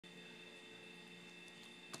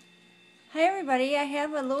Hi everybody, I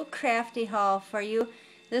have a little crafty haul for you.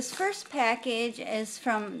 This first package is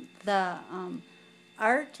from the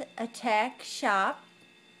Art Attack shop,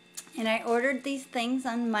 and I ordered these things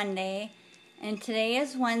on Monday, and today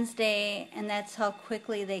is Wednesday, and that's how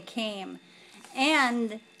quickly they came.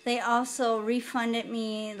 And they also refunded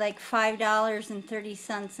me like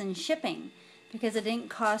 $5.30 in shipping because it didn't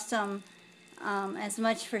cost them as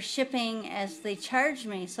much for shipping as they charged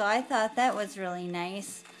me, so I thought that was really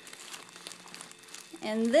nice.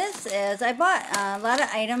 And this is, I bought a lot of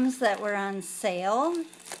items that were on sale.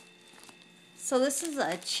 So this is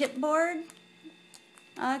a chipboard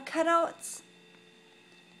cutouts.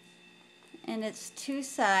 And it's two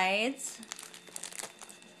sides.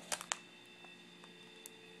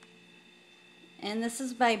 And this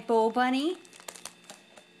is by Bo Bunny.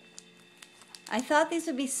 I thought these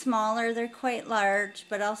would be smaller. They're quite large,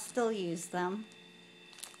 but I'll still use them.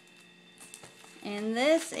 And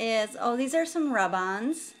this is, oh, these are some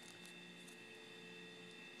rub-ons.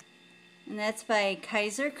 And that's by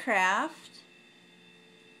Kaiser Craft.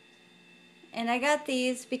 And I got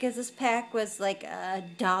these because this pack was like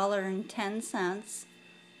 $1.10.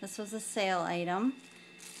 This was a sale item.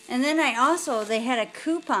 And then they had a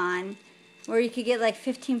coupon where you could get like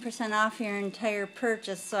 15% off your entire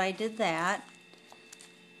purchase, so I did that.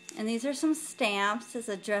 And these are some stamps as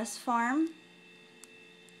a dress form.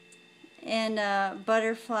 And a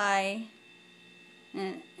butterfly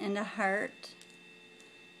and a heart.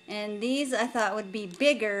 And these I thought would be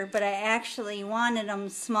bigger, but I actually wanted them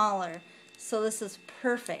smaller, so this is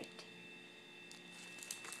perfect.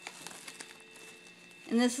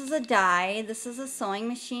 And this is a die. This is a sewing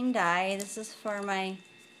machine die. This is for my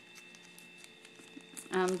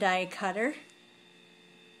die cutter.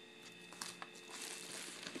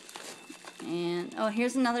 And oh,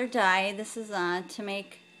 here's another die. This is to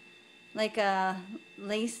make like a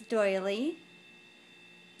lace doily,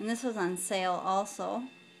 and this was on sale also.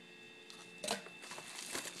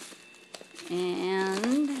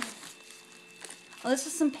 And oh, this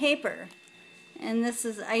is some paper, and this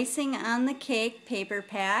is icing on the cake paper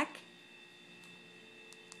pack,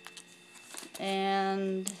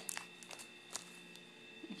 and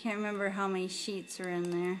I can't remember how many sheets are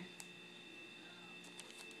in there.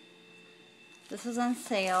 This was on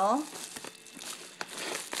sale.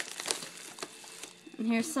 And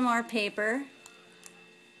here's some more paper.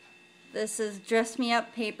 This is Dress Me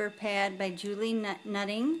Up Paper Pad by Julie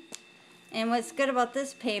Nutting. And what's good about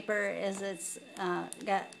this paper is it's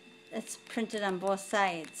printed on both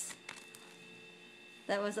sides.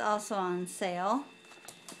 That was also on sale.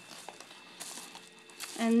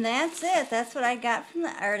 And that's it. That's what I got from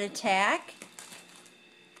the Art Attack.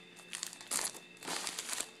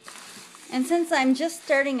 And since I'm just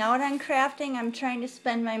starting out on crafting, I'm trying to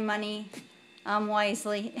spend my money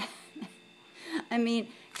wisely. I mean,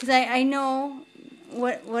 because I know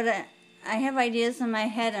what I have ideas in my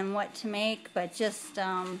head on what to make, but just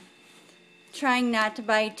trying not to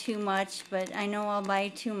buy too much. But I know I'll buy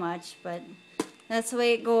too much, but that's the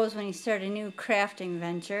way it goes when you start a new crafting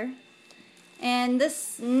venture. And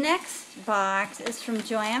this next box is from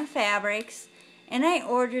Joann Fabrics, and I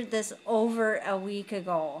ordered this over a week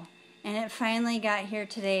ago, and it finally got here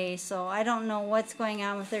today. So I don't know what's going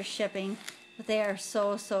on with their shipping, but they are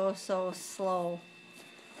so slow.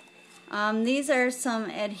 These are some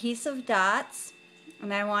adhesive dots,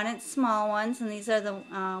 and I wanted small ones, and these are the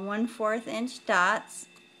 1/4 inch dots.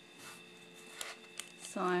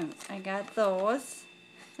 So I got those.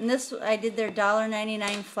 And this, I did their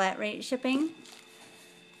 $1.99 flat rate shipping.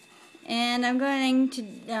 And I'm going to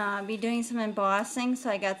be doing some embossing,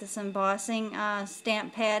 so I got this embossing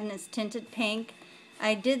stamp pad, and it's tinted pink.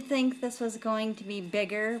 I did think this was going to be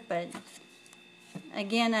bigger, but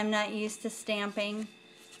again, I'm not used to stamping,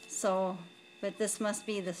 so, but this must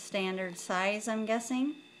be the standard size, I'm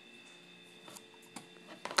guessing.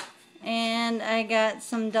 And I got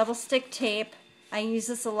some double stick tape. I use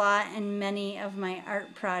this a lot in many of my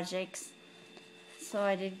art projects, so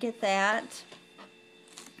I did get that.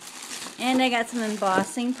 And I got some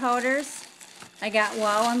embossing powders. I got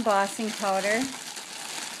Wow embossing powder.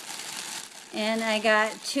 And I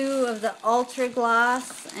got 2 of the Ultra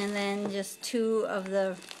Gloss, and then just 2 of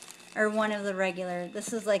the, or 1 of the regular.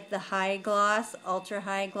 This is like the high gloss, ultra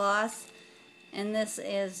high gloss. And this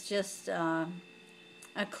is just a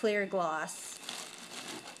clear gloss.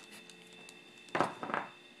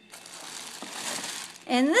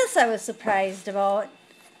 And this I was surprised about.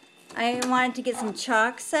 I wanted to get some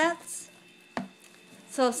chalk sets.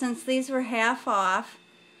 So since these were half off,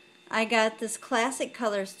 I got this Classic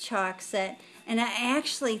Colors chalk set, and I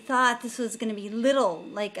actually thought this was going to be little,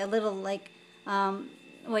 like a little, like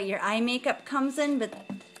what your eye makeup comes in, but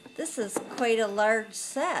this is quite a large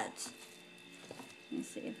set. Let me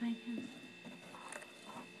see if I can.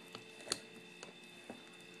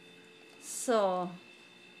 So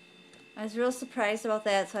I was real surprised about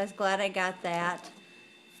that, so I was glad I got that.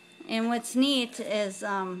 And what's neat is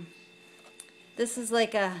this is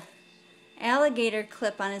like a alligator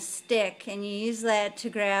clip on a stick, and you use that to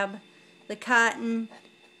grab the cotton,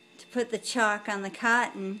 to put the chalk on the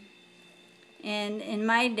cotton. And in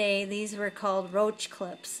my day, these were called roach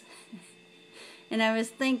clips. And I was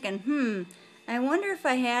thinking, I wonder if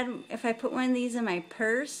I put one of these in my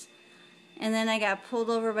purse, and then I got pulled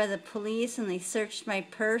over by the police and they searched my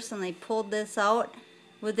purse and they pulled this out,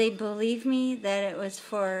 would they believe me that it was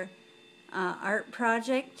for art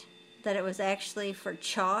project, that it was actually for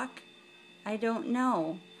chalk? I don't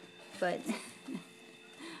know, but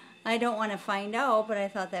I don't want to find out, but I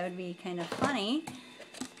thought that would be kind of funny.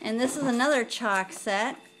 And this is another chalk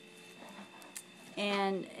set,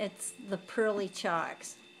 and it's the Pearly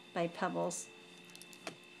Chalks by Pebbles.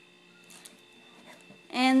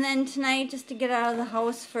 And then tonight, just to get out of the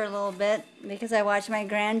house for a little bit, because I watch my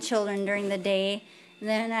grandchildren during the day, and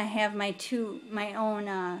then I have my two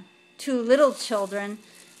little children,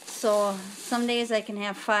 so some days I can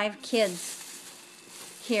have 5 kids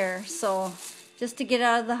here. So just to get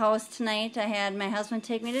out of the house tonight, I had my husband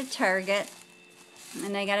take me to Target,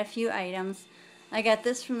 and I got a few items. I got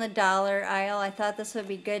this from the dollar aisle. I thought this would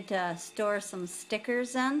be good to store some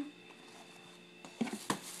stickers in.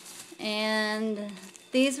 And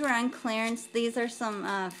these were on clearance. These are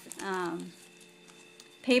some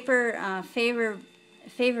paper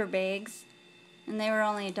favor bags, and they were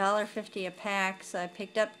only $1.50 a pack, so I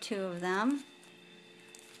picked up 2 of them.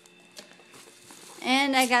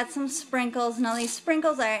 And I got some sprinkles. Now these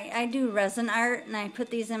sprinkles, I do resin art, and I put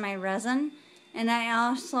these in my resin. And I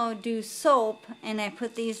also do soap, and I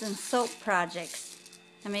put these in soap projects.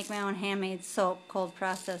 I make my own handmade soap, cold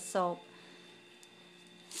processed soap.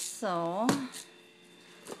 So,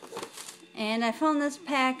 and I found this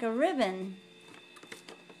pack of ribbon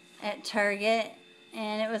at Target,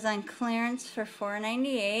 and it was on clearance for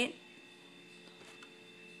 $4.98.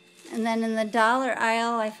 And then in the dollar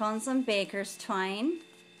aisle, I found some baker's twine.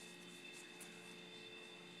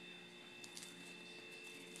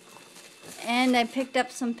 And I picked up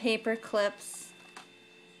some paper clips.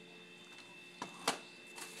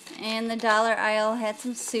 And the dollar aisle had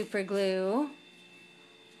some super glue.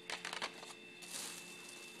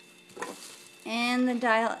 And the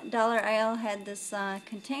dollar aisle had this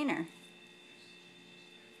container.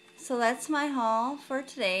 So that's my haul for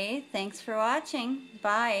today. Thanks for watching.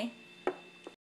 Bye.